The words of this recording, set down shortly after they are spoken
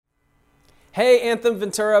Hey, Anthem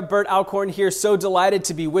Ventura, Bert Alcorn here. So delighted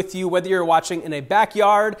to be with you, whether you're watching in a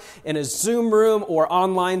backyard, in a Zoom room, or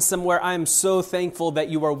online somewhere. I am so thankful that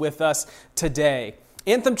you are with us today.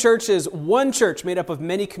 Anthem Church is one church made up of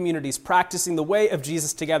many communities practicing the way of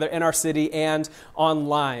Jesus together in our city and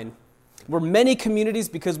online. We're many communities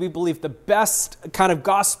because we believe the best kind of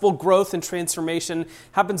gospel growth and transformation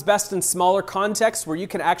happens best in smaller contexts where you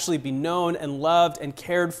can actually be known and loved and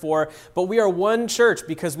cared for. But we are one church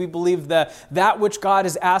because we believe that which God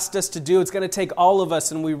has asked us to do, it's going to take all of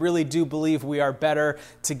us, and we really do believe we are better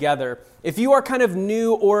together. If you are kind of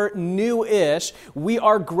new or new-ish, we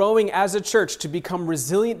are growing as a church to become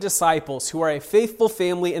resilient disciples who are a faithful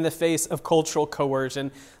family in the face of cultural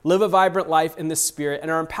coercion, live a vibrant life in the Spirit,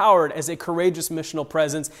 and are empowered as a courageous missional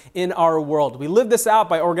presence in our world. We live this out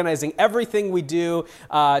by organizing everything we do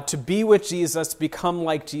to be with Jesus, become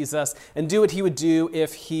like Jesus, and do what he would do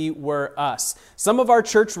if he were us. Some of our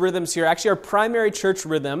church rhythms here, actually our primary church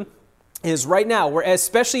rhythm, is right now, where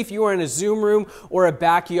especially if you are in a Zoom room or a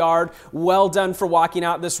backyard, well done for walking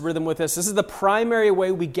out this rhythm with us. This is the primary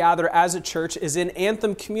way we gather as a church, is in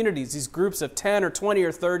Anthem communities, these groups of 10 or 20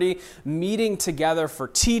 or 30 meeting together for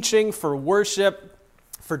teaching, for worship,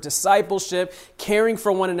 for discipleship, caring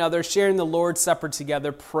for one another, sharing the Lord's Supper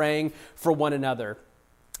together, praying for one another.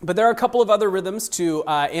 But there are a couple of other rhythms to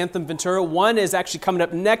Anthem Ventura. One is actually coming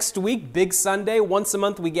up next week, Big Sunday. Once a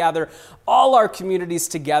month, we gather all our communities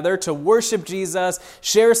together to worship Jesus,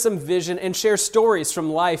 share some vision, and share stories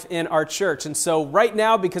from life in our church. And so right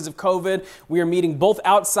now, because of COVID, we are meeting both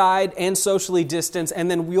outside and socially distanced, and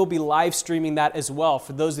then we'll be live streaming that as well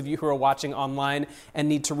for those of you who are watching online and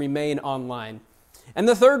need to remain online. And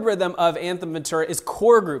the third rhythm of Anthem Ventura is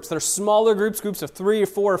core groups. They're smaller groups of 3 or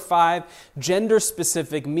 4 or 5,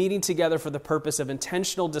 gender-specific, meeting together for the purpose of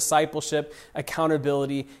intentional discipleship,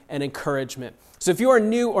 accountability, and encouragement. So if you are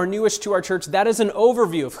new or newish to our church, that is an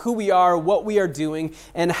overview of who we are, what we are doing,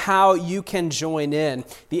 and how you can join in.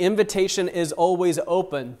 The invitation is always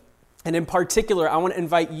open. And in particular, I want to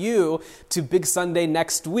invite you to Big Sunday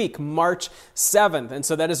next week, March 7th. And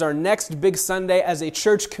so that is our next Big Sunday as a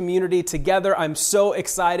church community together. I'm so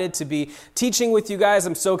excited to be teaching with you guys.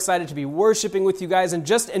 I'm so excited to be worshiping with you guys and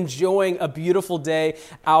just enjoying a beautiful day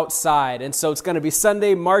outside. And so it's going to be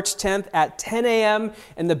Sunday, March 10th at 10 a.m.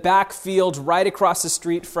 in the backfield right across the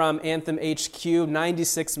street from Anthem HQ,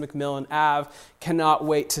 96 McMillan Ave. Cannot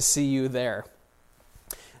wait to see you there.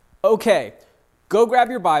 Okay. Go grab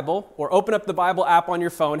your Bible or open up the Bible app on your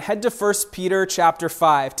phone. Head to 1 Peter chapter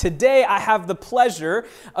 5. Today, I have the pleasure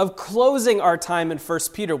of closing our time in 1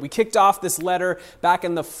 Peter. We kicked off this letter back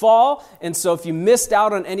in the fall, and so if you missed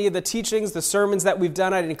out on any of the teachings, the sermons that we've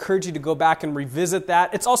done, I'd encourage you to go back and revisit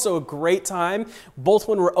that. It's also a great time, both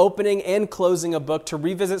when we're opening and closing a book, to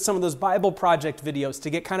revisit some of those Bible Project videos to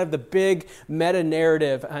get kind of the big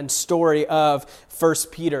meta-narrative and story of 1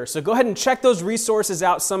 Peter. So go ahead and check those resources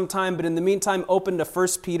out sometime, but in the meantime, open to 1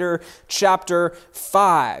 Peter chapter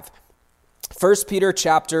 5. 1 Peter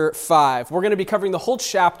chapter 5. We're going to be covering the whole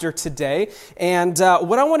chapter today. And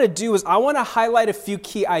what I want to do is I want to highlight a few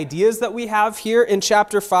key ideas that we have here in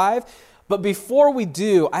chapter 5. But before we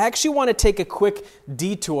do, I actually want to take a quick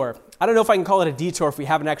detour. I don't know if I can call it a detour if we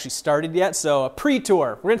haven't actually started yet, so a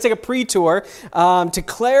pre-tour. We're going to take a pre-tour to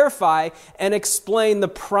clarify and explain the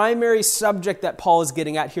primary subject that Paul is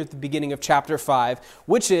getting at here at the beginning of chapter 5,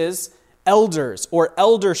 which is elders or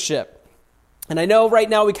eldership. And I know right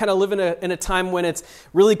now we kind of live in a time when it's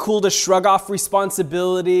really cool to shrug off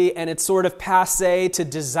responsibility and it's sort of passé to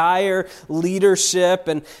desire leadership.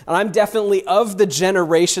 And I'm definitely of the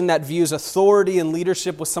generation that views authority and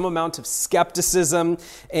leadership with some amount of skepticism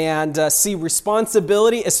and see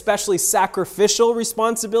responsibility, especially sacrificial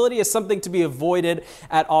responsibility, as something to be avoided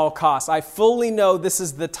at all costs. I fully know this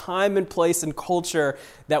is the time and place and culture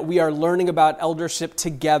that we are learning about eldership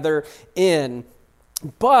together in.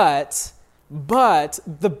 But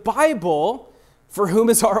the Bible, for whom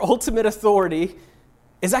is our ultimate authority,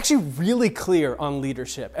 is actually really clear on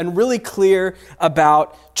leadership and really clear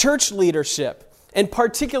about church leadership. In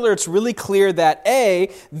particular, it's really clear that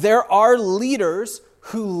there are leaders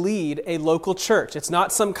who lead a local church. It's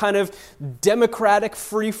not some kind of democratic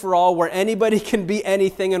free-for-all where anybody can be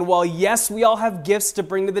anything. And while, yes, we all have gifts to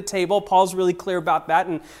bring to the table, Paul's really clear about that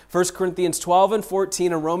in 1 Corinthians 12 and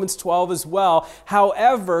 14 and Romans 12 as well.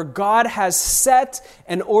 However, God has set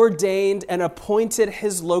and ordained and appointed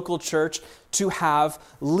his local church to have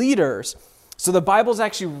leaders. So the Bible's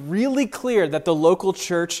actually really clear that the local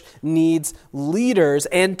church needs leaders.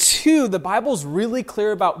 And two, the Bible's really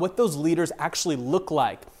clear about what those leaders actually look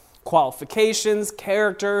like. qualifications,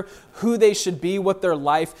 character, who they should be, what their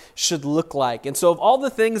life should look like. And so of all the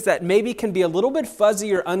things that maybe can be a little bit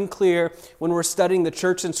fuzzy or unclear when we're studying the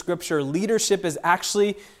church in Scripture, leadership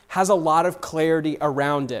has a lot of clarity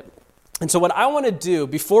around it. And so what I want to do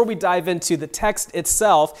before we dive into the text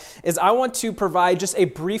itself is I want to provide just a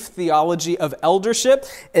brief theology of eldership,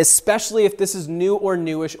 especially if this is new or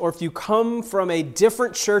newish, or if you come from a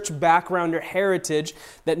different church background or heritage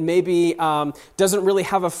that maybe doesn't really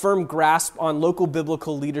have a firm grasp on local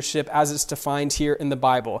biblical leadership as it's defined here in the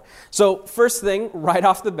Bible. So first thing, right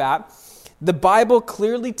off the bat, the Bible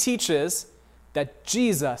clearly teaches that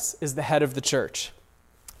Jesus is the head of the church.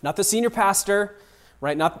 Not the senior pastor,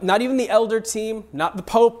 right? Not even the elder team, not the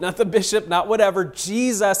pope, not the bishop, not whatever.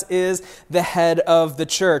 Jesus is the head of the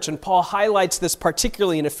church. And Paul highlights this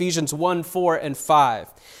particularly in Ephesians 1, 4, and 5.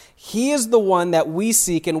 He is the one that we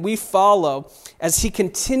seek and we follow as he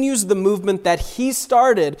continues the movement that he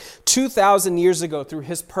started 2,000 years ago through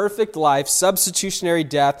his perfect life, substitutionary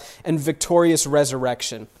death, and victorious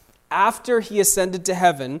resurrection. After he ascended to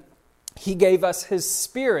heaven, he gave us his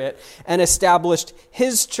Spirit and established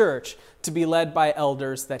his church to be led by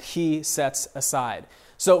elders that he sets aside.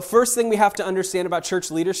 So first thing we have to understand about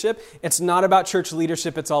church leadership, it's not about church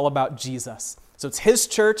leadership, it's all about Jesus. So it's his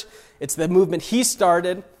church, it's the movement he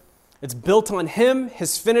started, it's built on him,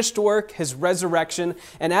 his finished work, his resurrection,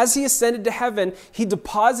 and as he ascended to heaven, he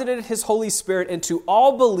deposited his Holy Spirit into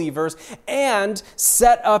all believers and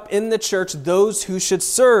set up in the church those who should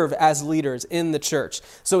serve as leaders in the church.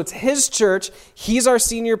 So it's his church, he's our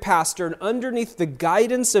senior pastor, and underneath the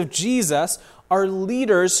guidance of Jesus are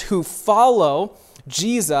leaders who follow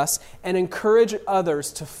Jesus and encourage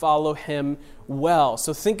others to follow him well.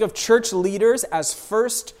 So think of church leaders as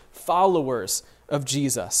first followers of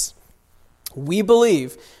Jesus. We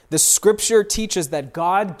believe the Scripture teaches that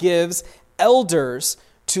God gives elders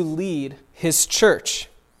to lead his church,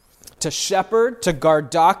 to shepherd, to guard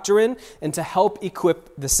doctrine, and to help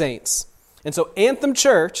equip the saints. And so Anthem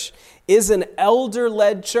Church is an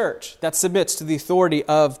elder-led church that submits to the authority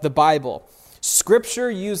of the Bible.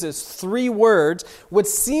 Scripture uses three words, which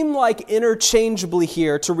seem like interchangeably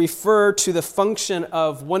here to refer to the function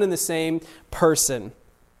of one and the same person.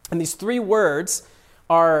 And these three words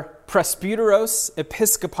are presbyteros,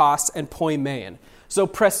 episkopos, and poimen. So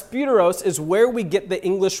presbyteros is where we get the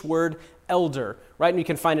English word elder, right? And you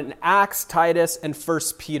can find it in Acts, Titus, and 1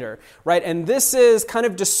 Peter, right? And this is kind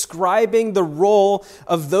of describing the role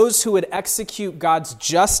of those who would execute God's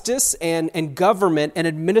justice and government and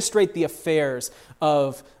administrate the affairs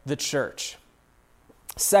of the church.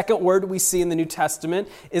 Second word we see in the New Testament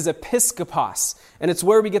is episkopos, and it's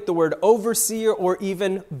where we get the word overseer or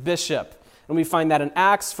even bishop. And we find that in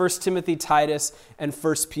Acts, 1 Timothy, Titus, and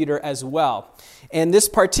 1 Peter as well. And this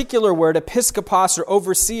particular word, episkopos or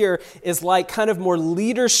overseer, is like kind of more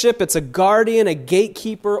leadership. It's a guardian, a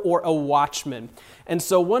gatekeeper, or a watchman. And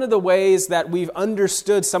so one of the ways that we've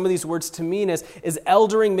understood some of these words to mean is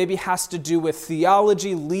eldering maybe has to do with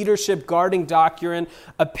theology, leadership, guarding doctrine.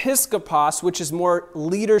 Episkopos, which is more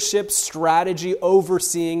leadership, strategy,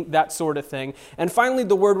 overseeing, that sort of thing. And finally,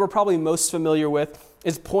 the word we're probably most familiar with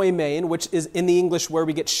is poimen, which is in the English where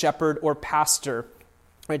we get shepherd or pastor.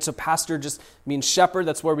 Right, so pastor just means shepherd.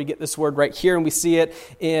 That's where we get this word right here. And we see it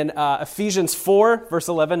in Ephesians 4, verse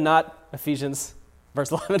 11, not Ephesians, verse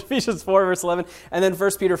 11, Ephesians 4, verse 11, and then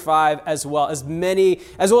 1 Peter 5, as well as many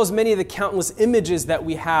of the countless images that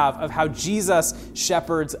we have of how Jesus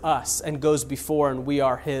shepherds us and goes before, and we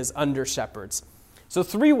are his under-shepherds. So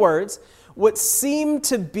three words, what seem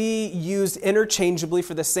to be used interchangeably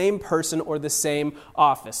for the same person or the same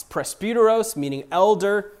office. Presbyteros, meaning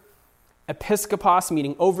elder, episkopos,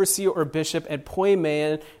 meaning overseer or bishop, and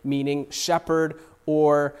poimen, meaning shepherd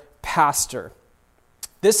or pastor.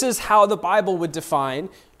 This is how the Bible would define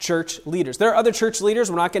church leaders. There are other church leaders.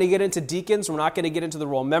 We're not going to get into deacons. We're not going to get into the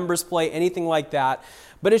role members play, anything like that.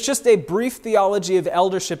 But it's just a brief theology of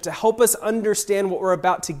eldership to help us understand what we're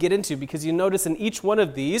about to get into. Because you notice in each one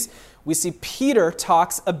of these, we see Peter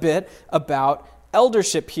talks a bit about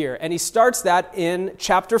eldership here. And he starts that in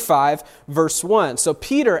chapter 5, verse 1. So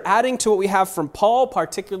Peter, adding to what we have from Paul,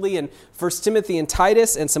 particularly in 1 Timothy and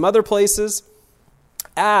Titus and some other places,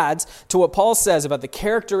 adds to what Paul says about the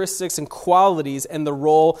characteristics and qualities and the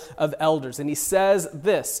role of elders. And he says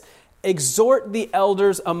this, exhort the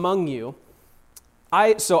elders among you. I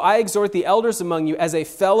exhort the elders among you as a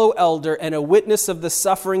fellow elder and a witness of the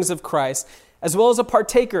sufferings of Christ, as well as a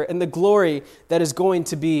partaker in the glory that is going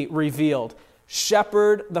to be revealed.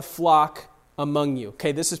 Shepherd the flock among you.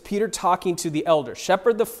 Okay, this is Peter talking to the elders.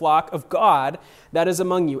 Shepherd the flock of God that is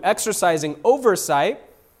among you, exercising oversight,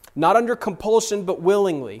 not under compulsion, but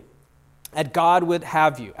willingly, as God would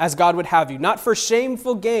have you, not for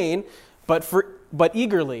shameful gain, but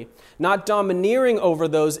eagerly, not domineering over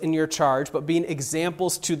those in your charge, but being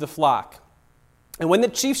examples to the flock. And when the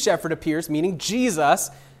chief shepherd appears, meaning Jesus,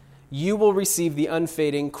 you will receive the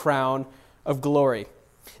unfading crown of glory.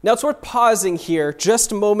 Now it's worth pausing here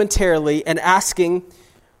just momentarily and asking,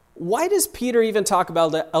 why does Peter even talk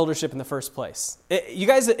about eldership in the first place? You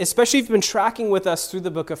guys, especially if you've been tracking with us through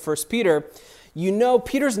the book of 1 Peter, you know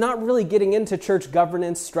Peter's not really getting into church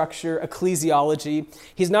governance, structure, ecclesiology.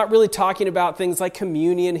 He's not really talking about things like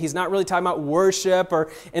communion. He's not really talking about worship or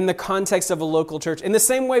in the context of a local church. In the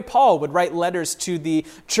same way Paul would write letters to the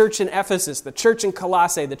church in Ephesus, the church in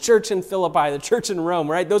Colossae, the church in Philippi, the church in Rome,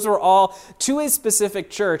 right? Those were all to a specific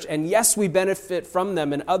church. And yes, we benefit from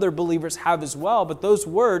them and other believers have as well, but those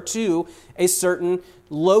were to a certain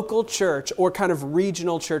local church or kind of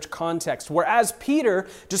regional church context. Whereas Peter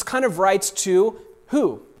just kind of writes to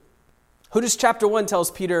who? Who does chapter 1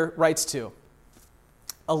 tells Peter writes to?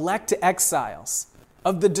 Elect exiles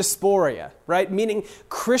of the diaspora, right? Meaning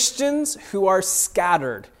Christians who are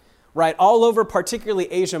scattered, right? All over,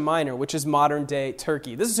 particularly Asia Minor, which is modern day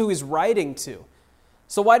Turkey. This is who he's writing to.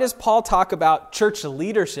 So why does Paul talk about church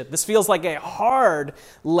leadership? This feels like a hard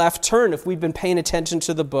left turn if we've been paying attention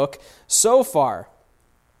to the book so far.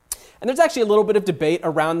 And there's actually a little bit of debate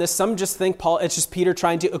around this. Some just think it's just Peter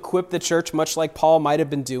trying to equip the church, much like Paul might have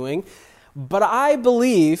been doing. But I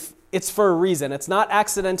believe it's for a reason. It's not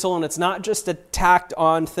accidental and it's not just a tacked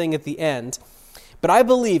on thing at the end. But I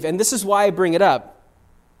believe, and this is why I bring it up,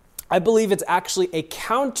 I believe it's actually a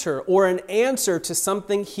counter or an answer to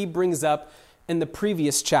something he brings up in the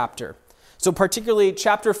previous chapter. So particularly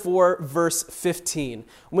chapter 4, verse 15,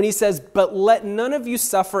 when he says, "But let none of you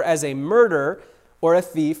suffer as a murderer or a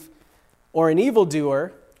thief or an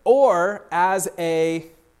evildoer or as a,"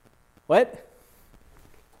 what?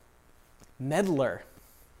 "Meddler."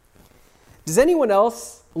 Does anyone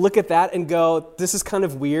else look at that and go, this is kind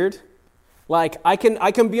of weird? Like, I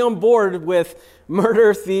can be on board with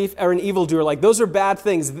murder, thief, or an evildoer. Like, those are bad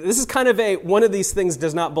things. This is kind of a one of these things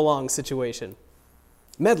does not belong situation.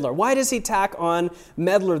 Meddler. Why does he tack on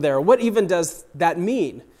meddler there? What even does that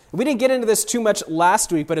mean? We didn't get into this too much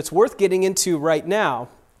last week, but it's worth getting into right now.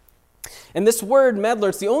 And this word meddler,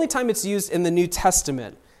 it's the only time it's used in the New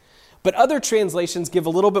Testament. But other translations give a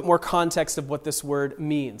little bit more context of what this word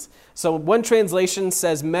means. So one translation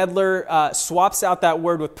says meddler, swaps out that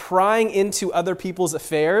word with prying into other people's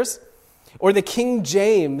affairs. Or the King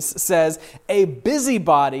James says a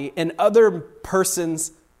busybody in other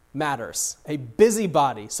person's matters. A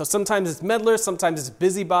busybody. So sometimes it's meddler, sometimes it's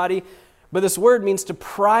busybody. But this word means to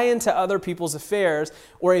pry into other people's affairs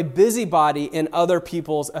or a busybody in other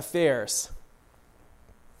people's affairs.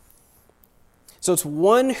 So it's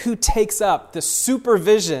one who takes up the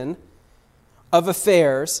supervision of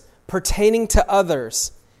affairs pertaining to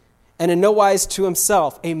others and in no wise to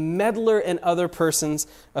himself, a meddler in other persons'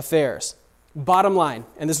 affairs. Bottom line,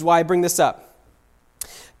 and this is why I bring this up.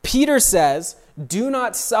 Peter says, do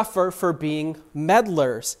not suffer for being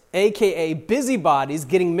meddlers, aka busybodies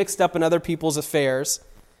getting mixed up in other people's affairs.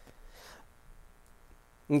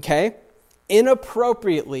 Okay?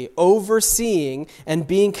 Inappropriately overseeing and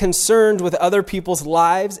being concerned with other people's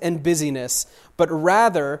lives and busyness, but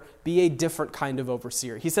rather be a different kind of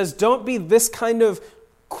overseer. He says, don't be this kind of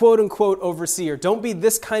quote-unquote overseer. Don't be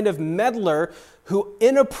this kind of meddler who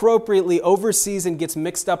inappropriately oversees and gets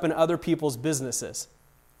mixed up in other people's businesses.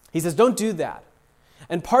 He says, don't do that.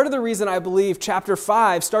 And part of the reason I believe chapter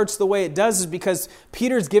 5 starts the way it does is because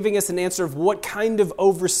Peter's giving us an answer of what kind of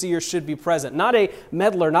overseer should be present. Not a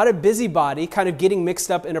meddler, not a busybody kind of getting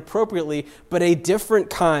mixed up inappropriately, but a different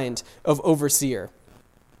kind of overseer.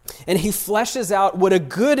 And he fleshes out what a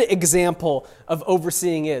good example of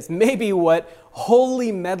overseeing is. Maybe what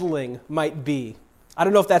holy meddling might be. I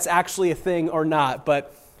don't know if that's actually a thing or not,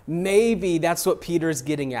 but maybe that's what Peter's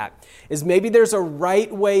getting at, is maybe there's a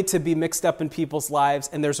right way to be mixed up in people's lives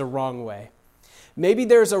and there's a wrong way. Maybe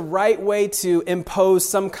there's a right way to impose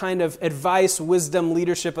some kind of advice, wisdom,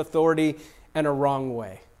 leadership, authority, and a wrong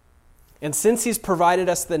way. And since he's provided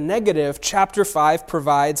us the negative, chapter 5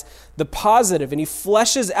 provides the positive, and he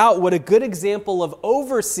fleshes out what a good example of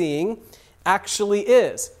overseeing actually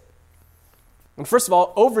is. And first of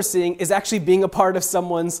all, overseeing is actually being a part of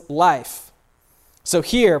someone's life. So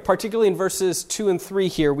here, particularly in verses 2 and 3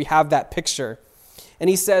 here, we have that picture.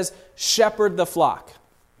 And he says, shepherd the flock.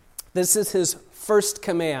 This is his first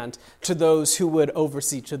command to those who would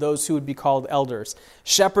oversee, to those who would be called elders.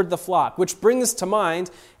 Shepherd the flock, which brings to mind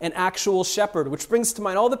an actual shepherd, which brings to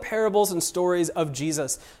mind all the parables and stories of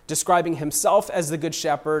Jesus describing himself as the good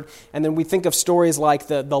shepherd. And then we think of stories like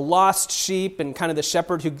the lost sheep and kind of the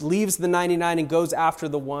shepherd who leaves the 99 and goes after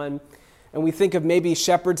the one. And we think of maybe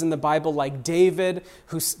shepherds in the Bible like David,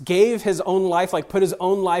 who gave his own life, like put his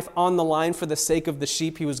own life on the line for the sake of the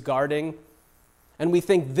sheep he was guarding. And we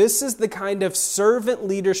think this is the kind of servant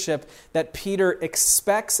leadership that Peter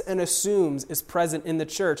expects and assumes is present in the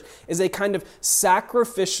church, is a kind of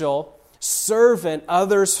sacrificial, servant,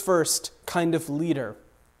 others first kind of leader.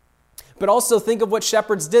 But also think of what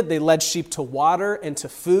shepherds did. They led sheep to water and to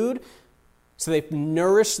food. So they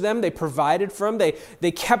nourished them, they provided for them,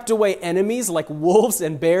 they kept away enemies like wolves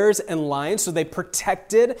and bears and lions, so they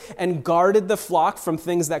protected and guarded the flock from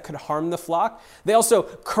things that could harm the flock. They also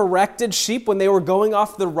corrected sheep when they were going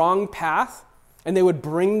off the wrong path, and they would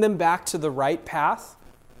bring them back to the right path.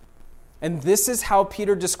 And this is how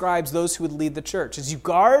Peter describes those who would lead the church. As you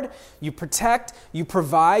guard, you protect, you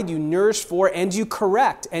provide, you nourish for, and you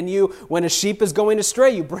correct. And when a sheep is going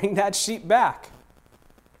astray, you bring that sheep back.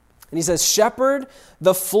 And he says, shepherd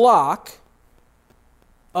the flock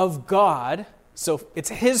of God. So it's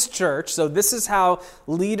his church. So this is how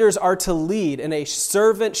leaders are to lead in a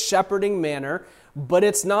servant shepherding manner. But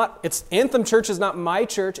it's Anthem Church is not my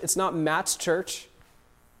church. It's not Matt's church.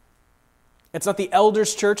 It's not the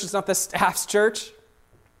elders' church. It's not the staff's church.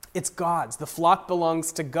 It's God's. The flock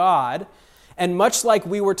belongs to God. And much like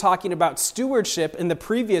we were talking about stewardship in the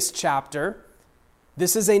previous chapter,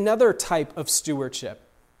 this is another type of stewardship.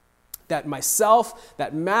 That myself,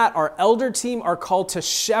 that Matt, our elder team are called to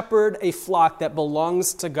shepherd a flock that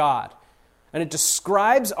belongs to God. And it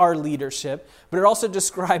describes our leadership, but it also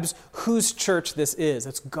describes whose church this is.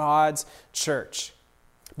 It's God's church.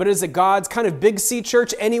 But is it God's kind of big C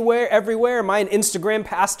church anywhere, everywhere? Am I an Instagram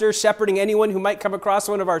pastor shepherding anyone who might come across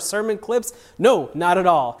one of our sermon clips? No, not at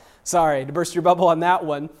all. Sorry to burst your bubble on that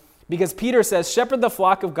one. Because Peter says, shepherd the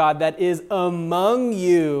flock of God that is among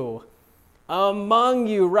you. Among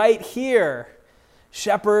you, right here.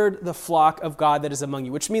 Shepherd the flock of God that is among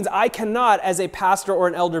you. Which means I cannot, as a pastor or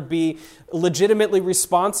an elder, be legitimately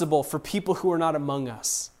responsible for people who are not among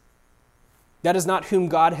us. That is not whom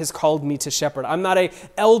God has called me to shepherd. I'm not an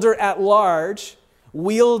elder at large,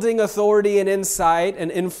 wielding authority and insight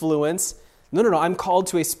and influence. No. I'm called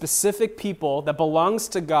to a specific people that belongs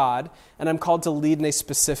to God, and I'm called to lead in a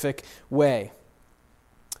specific way.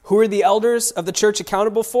 Who are the elders of the church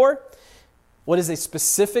accountable for? What is a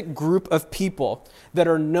specific group of people that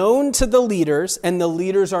are known to the leaders, and the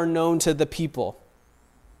leaders are known to the people.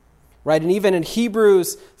 Right? And even in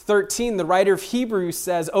Hebrews 13, the writer of Hebrews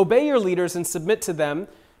says, obey your leaders and submit to them.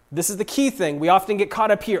 This is the key thing. We often get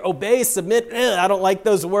caught up here. Obey, submit. I don't like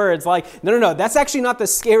those words. No. That's actually not the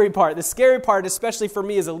scary part. The scary part, especially for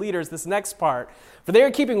me as a leader, is this next part. For they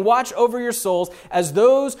are keeping watch over your souls as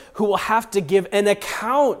those who will have to give an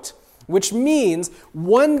account. Which means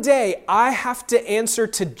one day I have to answer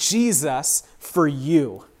to Jesus for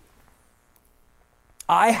you.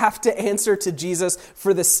 I have to answer to Jesus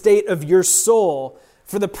for the state of your soul,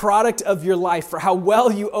 for the product of your life, for how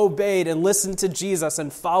well you obeyed and listened to Jesus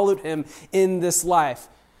and followed him in this life.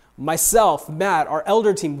 Myself, Matt, our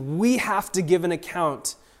elder team, we have to give an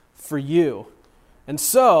account for you. And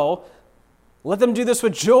so, let them do this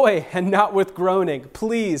with joy and not with groaning.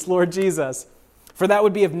 Please, Lord Jesus. For that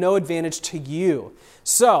would be of no advantage to you.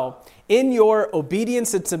 So, in your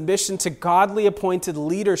obedience and submission to godly appointed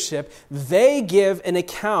leadership, they give an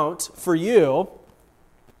account for you,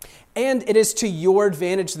 and it is to your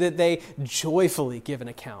advantage that they joyfully give an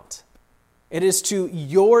account. It is to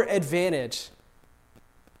your advantage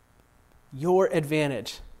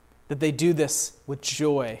that they do this with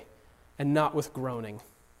joy and not with groaning.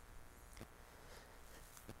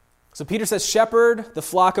 So Peter says, shepherd the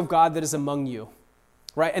flock of God that is among you.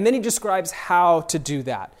 Right? And then he describes how to do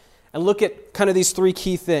that. And look at kind of these four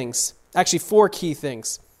key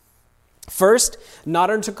things. First, not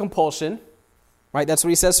under compulsion. Right? That's what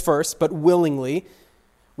he says first, but willingly,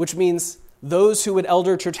 which means those who would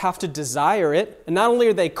elder a church have to desire it. And not only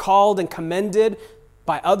are they called and commended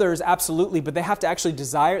by others, absolutely, but they have to actually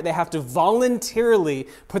desire it. They have to voluntarily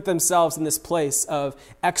put themselves in this place of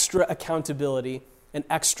extra accountability and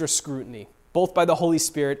extra scrutiny, both by the Holy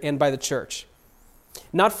Spirit and by the church.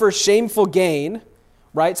 Not for shameful gain,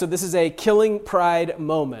 right? So this is a killing pride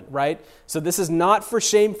moment, right? So this is not for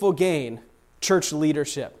shameful gain, church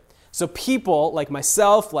leadership. So people like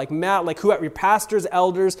myself, like Matt, like your pastors,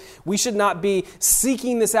 elders, we should not be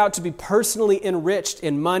seeking this out to be personally enriched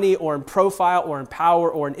in money or in profile or in power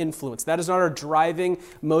or in influence. That is not our driving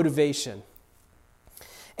motivation.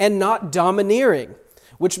 And not domineering,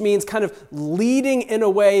 which means kind of leading in a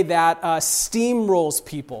way that steamrolls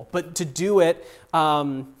people, but to do it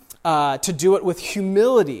with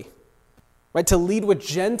humility, right? To lead with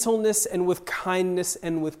gentleness and with kindness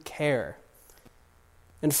and with care.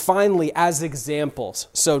 And finally, as examples.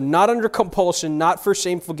 So not under compulsion, not for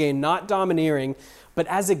shameful gain, not domineering, but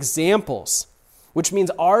as examples, which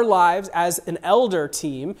means our lives as an elder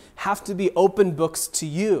team have to be open books to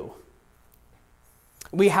you.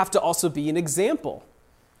 We have to also be an example.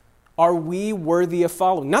 Are we worthy of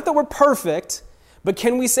following? Not that we're perfect, but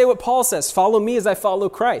can we say what Paul says? Follow me as I follow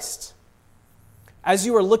Christ. As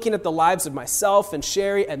you are looking at the lives of myself and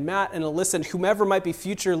Sherry and Matt and Alyssa and whomever might be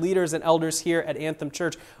future leaders and elders here at Anthem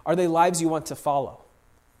Church, are they lives you want to follow?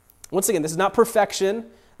 Once again, this is not perfection.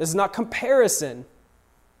 This is not comparison.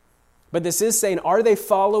 But this is saying, are they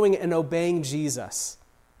following and obeying Jesus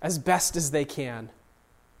as best as they can?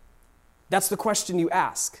 That's the question you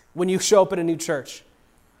ask when you show up at a new church.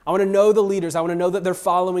 I want to know the leaders. I want to know that they're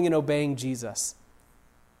following and obeying Jesus.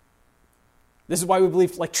 This is why we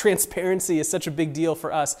believe transparency is such a big deal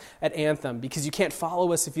for us at Anthem, because you can't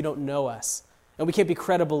follow us if you don't know us. And we can't be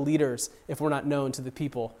credible leaders if we're not known to the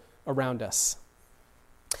people around us.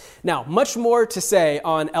 Now, much more to say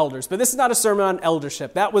on elders, but this is not a sermon on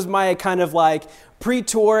eldership. That was my kind of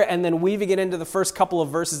pre-tour and then weaving it into the first couple of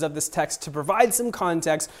verses of this text to provide some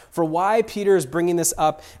context for why Peter is bringing this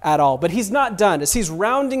up at all. But he's not done. As he's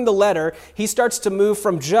rounding the letter, he starts to move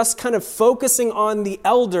from just kind of focusing on the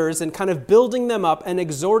elders and kind of building them up and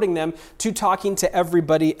exhorting them to talking to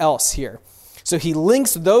everybody else here. So he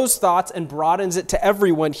links those thoughts and broadens it to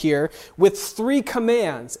everyone here with 3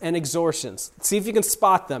 commands and exhortations. See if you can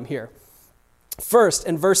spot them here. First,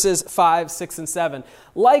 in verses 5, 6, and 7,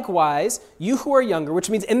 likewise, you who are younger, which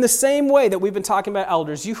means in the same way that we've been talking about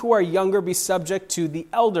elders, you who are younger be subject to the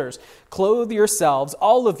elders. Clothe yourselves,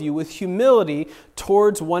 all of you, with humility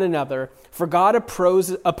towards one another. For God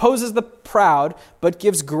opposes the proud, but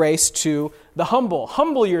gives grace to the humble.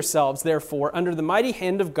 Humble yourselves, therefore, under the mighty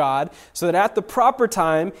hand of God, so that at the proper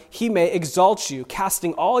time he may exalt you,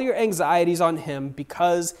 casting all your anxieties on him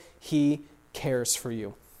because he cares for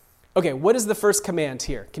you. Okay, what is the first command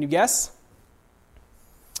here? Can you guess?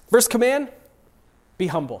 First command, be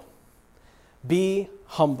humble. Be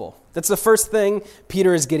humble. That's the first thing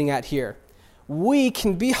Peter is getting at here. We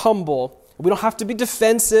can be humble. We don't have to be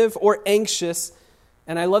defensive or anxious.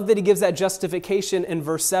 And I love that he gives that justification in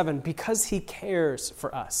verse 7, because he cares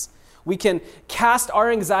for us. We can cast our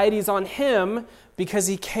anxieties on him because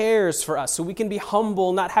he cares for us. So we can be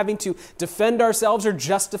humble, not having to defend ourselves or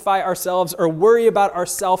justify ourselves or worry about our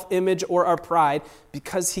self-image or our pride,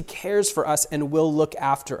 because he cares for us and will look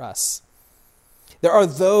after us. There are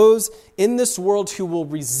those in this world who will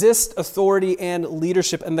resist authority and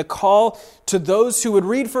leadership. And the call to those who would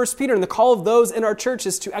read 1 Peter and the call of those in our church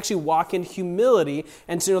is to actually walk in humility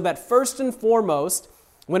and to know that first and foremost,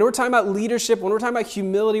 when we're talking about leadership, when we're talking about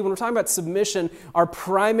humility, when we're talking about submission, our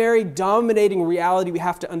primary dominating reality we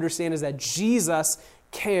have to understand is that Jesus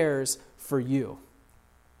cares for you.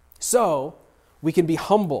 So we can be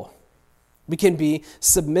humble. We can be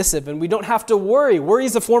submissive, and we don't have to worry. Worry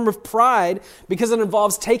is a form of pride because it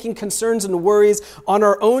involves taking concerns and worries on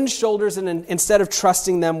our own shoulders and instead of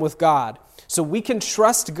trusting them with God. So we can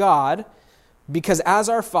trust God because as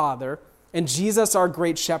our Father and Jesus, our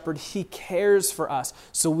great shepherd, he cares for us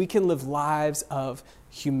so we can live lives of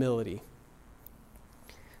humility.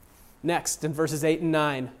 Next, in verses 8 and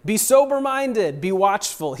 9, be sober-minded, be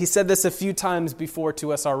watchful. He said this a few times before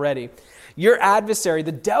to us already. Your adversary,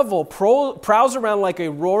 the devil, prowls around like a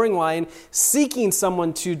roaring lion, seeking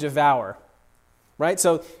someone to devour. Right?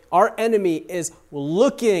 So our enemy is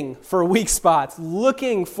looking for weak spots,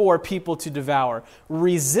 looking for people to devour.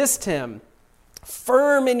 Resist him.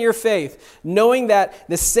 Firm in your faith, knowing that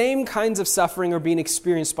the same kinds of suffering are being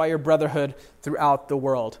experienced by your brotherhood throughout the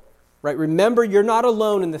world. Right? Remember, you're not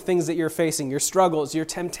alone in the things that you're facing, your struggles, your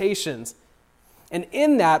temptations. And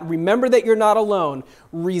in that, remember that you're not alone.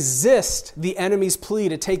 Resist the enemy's plea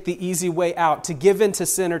to take the easy way out, to give in to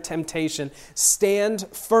sin or temptation. Stand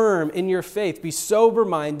firm in your faith. Be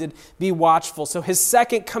sober-minded. Be watchful. So his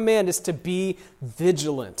second command is to be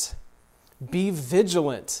vigilant. Be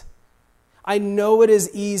vigilant. I know it is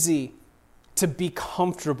easy to be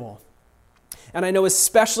comfortable. And I know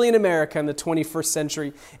especially in America in the 21st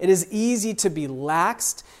century, it is easy to be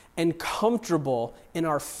laxed and comfortable in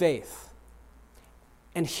our faith.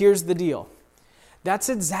 And here's the deal. That's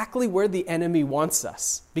exactly where the enemy wants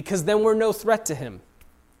us, because then we're no threat to him.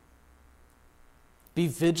 Be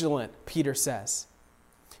vigilant, Peter says.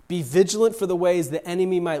 Be vigilant for the ways the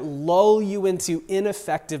enemy might lull you into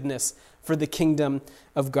ineffectiveness for the kingdom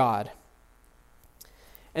of God.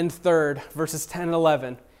 And third, verses 10 and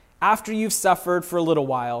 11, after you've suffered for a little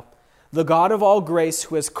while, the God of all grace,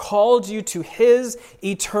 who has called you to his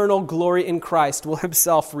eternal glory in Christ, will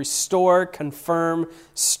himself restore, confirm,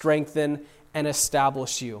 strengthen, and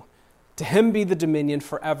establish you. To him be the dominion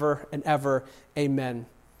forever and ever. Amen.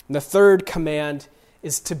 And the third command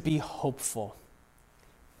is to be hopeful.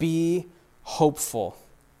 Be hopeful.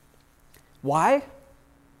 Why?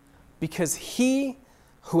 Because he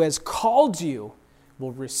who has called you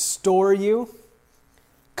will restore you,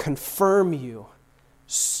 confirm you,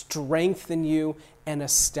 strengthen you, and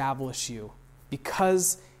establish you,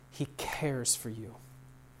 because he cares for you.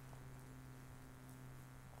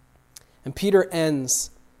 And Peter ends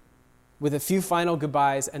with a few final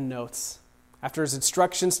goodbyes and notes. After his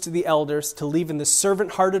instructions to the elders to leave in the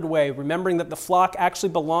servant-hearted way, remembering that the flock actually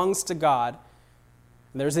belongs to God,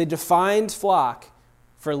 and there's a defined flock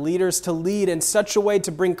for leaders to lead in such a way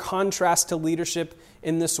to bring contrast to leadership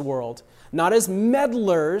in this world. Not as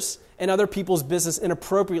meddlers in other people's business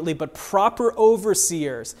inappropriately, but proper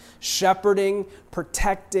overseers, shepherding,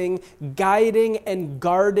 protecting, guiding, and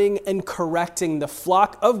guarding, and correcting the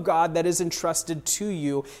flock of God that is entrusted to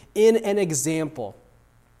you in an example.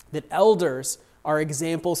 That elders are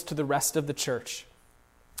examples to the rest of the church.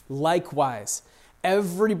 Likewise,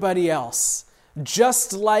 everybody else,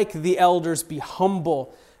 just like the elders, be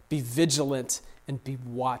humble, be vigilant, and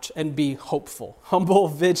be hopeful. Humble,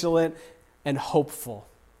 vigilant, and hopeful.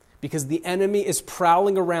 Because the enemy is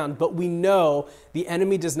prowling around, but we know the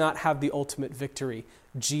enemy does not have the ultimate victory.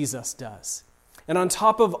 Jesus does. And on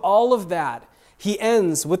top of all of that, he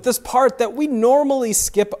ends with this part that we normally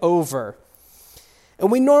skip over.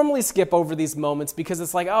 And we normally skip over these moments because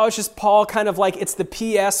it's like, oh, it's just Paul kind of like, it's the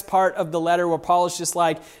PS part of the letter where Paul is just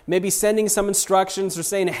like maybe sending some instructions or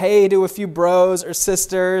saying hey to a few bros or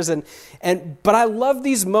sisters. But I love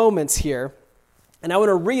these moments here. And I want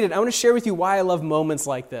to read it. I want to share with you why I love moments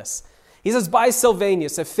like this. He says, by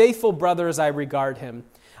Silvanus, a faithful brother as I regard him,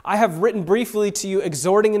 I have written briefly to you,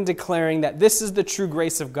 exhorting and declaring that this is the true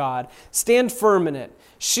grace of God. Stand firm in it.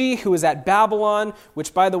 She who is at Babylon,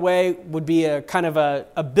 which, by the way, would be a kind of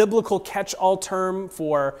a biblical catch-all term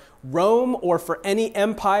for Rome or for any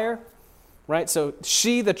empire, right? So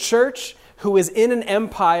she, the church, who is in an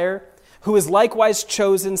empire, who is likewise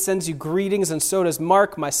chosen, sends you greetings, and so does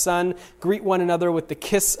Mark, my son. Greet one another with the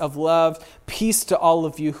kiss of love. Peace to all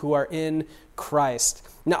of you who are in Christ.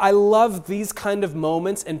 Now, I love these kind of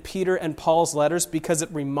moments in Peter and Paul's letters because it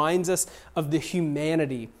reminds us of the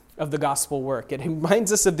humanity of the gospel work. It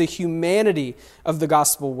reminds us of the humanity of the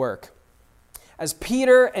gospel work. As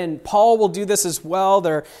Peter and Paul will do this as well,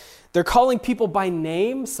 they're calling people by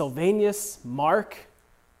name, Silvanus, Mark.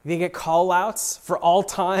 They get call-outs for all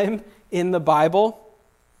time in the Bible.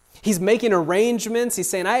 He's making arrangements. He's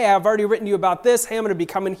saying, hey, I've already written you about this. Hey, I'm going to be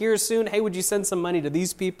coming here soon. Hey, would you send some money to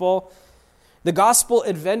these people? The gospel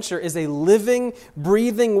adventure is a living,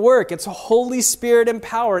 breathing work. It's Holy Spirit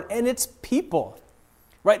empowered, and it's people.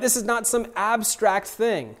 Right? This is not some abstract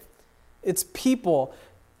thing. It's people.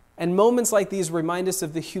 And moments like these remind us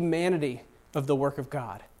of the humanity of the work of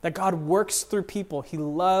God. That God works through people. He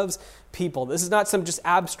loves people. This is not some just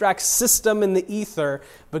abstract system in the ether,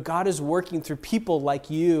 but God is working through people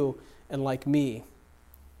like you and like me.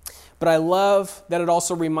 But I love that it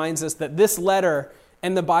also reminds us that this letter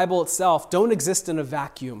and the Bible itself don't exist in a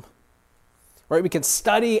vacuum. Right? We can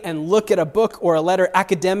study and look at a book or a letter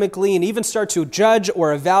academically and even start to judge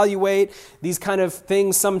or evaluate these kind of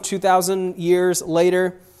things some 2,000 years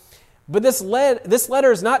later. But this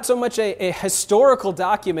letter is not so much a historical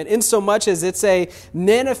document in so much as it's a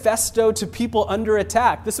manifesto to people under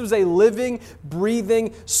attack. This was a living,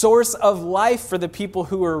 breathing source of life for the people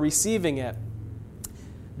who were receiving it.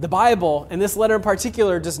 The Bible, and this letter in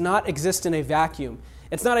particular, does not exist in a vacuum.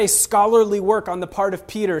 It's not a scholarly work on the part of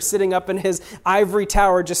Peter sitting up in his ivory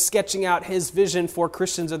tower just sketching out his vision for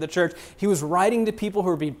Christians of the church. He was writing to people who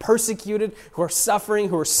are being persecuted, who are suffering,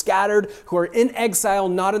 who are scattered, who are in exile,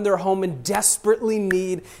 not in their home, and desperately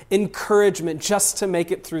need encouragement just to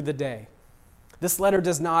make it through the day. This letter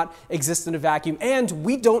does not exist in a vacuum, and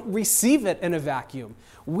we don't receive it in a vacuum.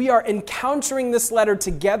 We are encountering this letter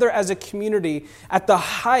together as a community at the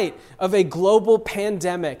height of a global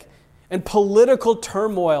pandemic and political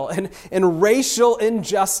turmoil and racial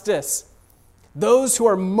injustice. Those who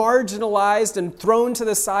are marginalized and thrown to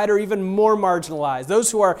the side are even more marginalized.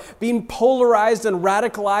 Those who are being polarized and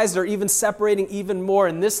radicalized are even separating even more.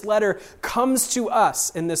 And this letter comes to us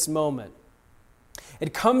in this moment.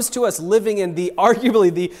 It comes to us living in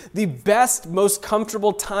arguably the best, most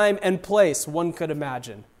comfortable time and place one could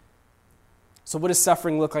imagine. So what does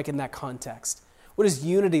suffering look like in that context? What does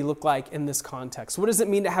unity look like in this context? What does it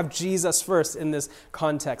mean to have Jesus first in this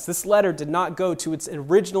context? This letter did not go to its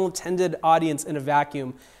original intended audience in a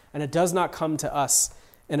vacuum, and it does not come to us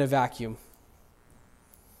in a vacuum.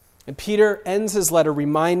 And Peter ends his letter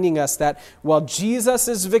reminding us that while Jesus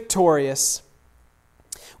is victorious,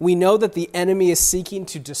 we know that the enemy is seeking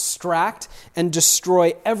to distract and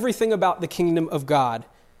destroy everything about the kingdom of God.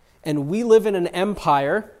 And we live in an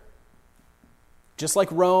empire, just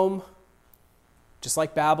like Rome, just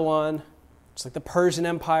like Babylon, just like the Persian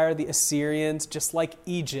Empire, the Assyrians, just like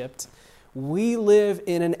Egypt. We live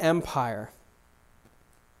in an empire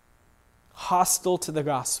hostile to the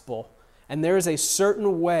gospel. And there is a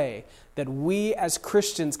certain way that we as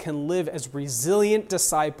Christians can live as resilient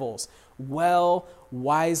disciples, well,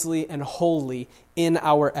 wisely, and holy in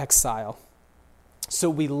our exile. So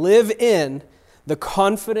we live in the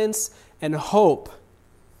confidence and hope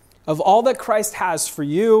of all that Christ has for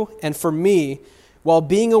you and for me, while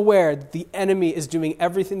being aware that the enemy is doing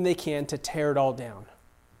everything they can to tear it all down.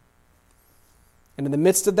 And in the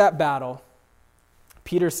midst of that battle,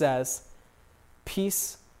 Peter says,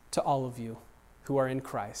 "Peace to all of you who are in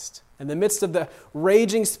Christ." In the midst of the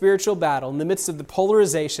raging spiritual battle, in the midst of the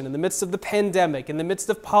polarization, in the midst of the pandemic, in the midst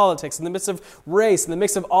of politics, in the midst of race, in the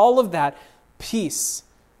midst of all of that, peace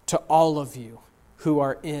to all of you who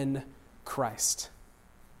are in Christ.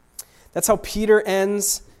 That's how Peter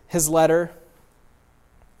ends his letter.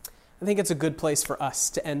 I think it's a good place for us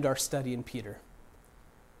to end our study in Peter.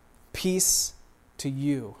 Peace to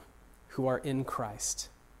you who are in Christ.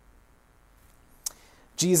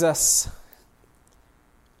 Jesus,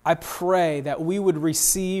 I pray that we would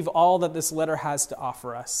receive all that this letter has to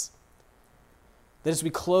offer us. That as we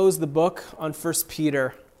close the book on 1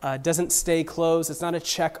 Peter, it doesn't stay closed. It's not a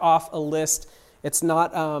check off a list. It's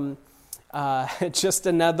not just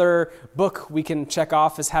another book we can check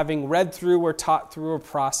off as having read through or taught through or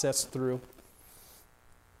processed through.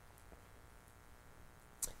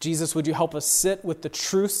 Jesus, would you help us sit with the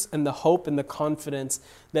truths and the hope and the confidence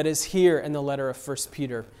that is here in the letter of 1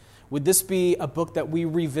 Peter? Would this be a book that we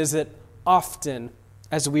revisit often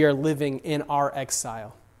as we are living in our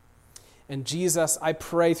exile? And Jesus, I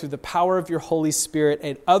pray through the power of your Holy Spirit,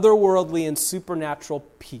 an otherworldly and supernatural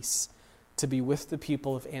peace to be with the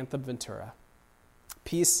people of Anthem Ventura.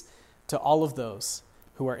 Peace to all of those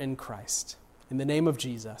who are in Christ. In the name of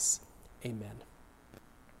Jesus, amen.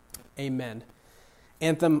 Amen.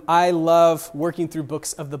 Anthem, I love working through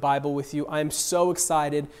books of the Bible with you. I'm so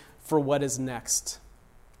excited for what is next.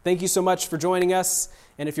 Thank you so much for joining us.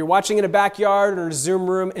 And if you're watching in a backyard or a Zoom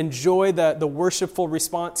room, enjoy the worshipful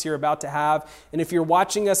response you're about to have. And if you're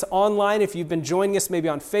watching us online, if you've been joining us maybe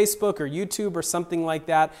on Facebook or YouTube or something like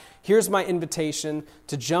that, here's my invitation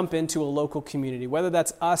to jump into a local community, whether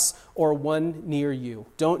that's us or one near you.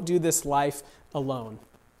 Don't do this life alone.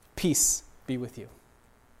 Peace be with you.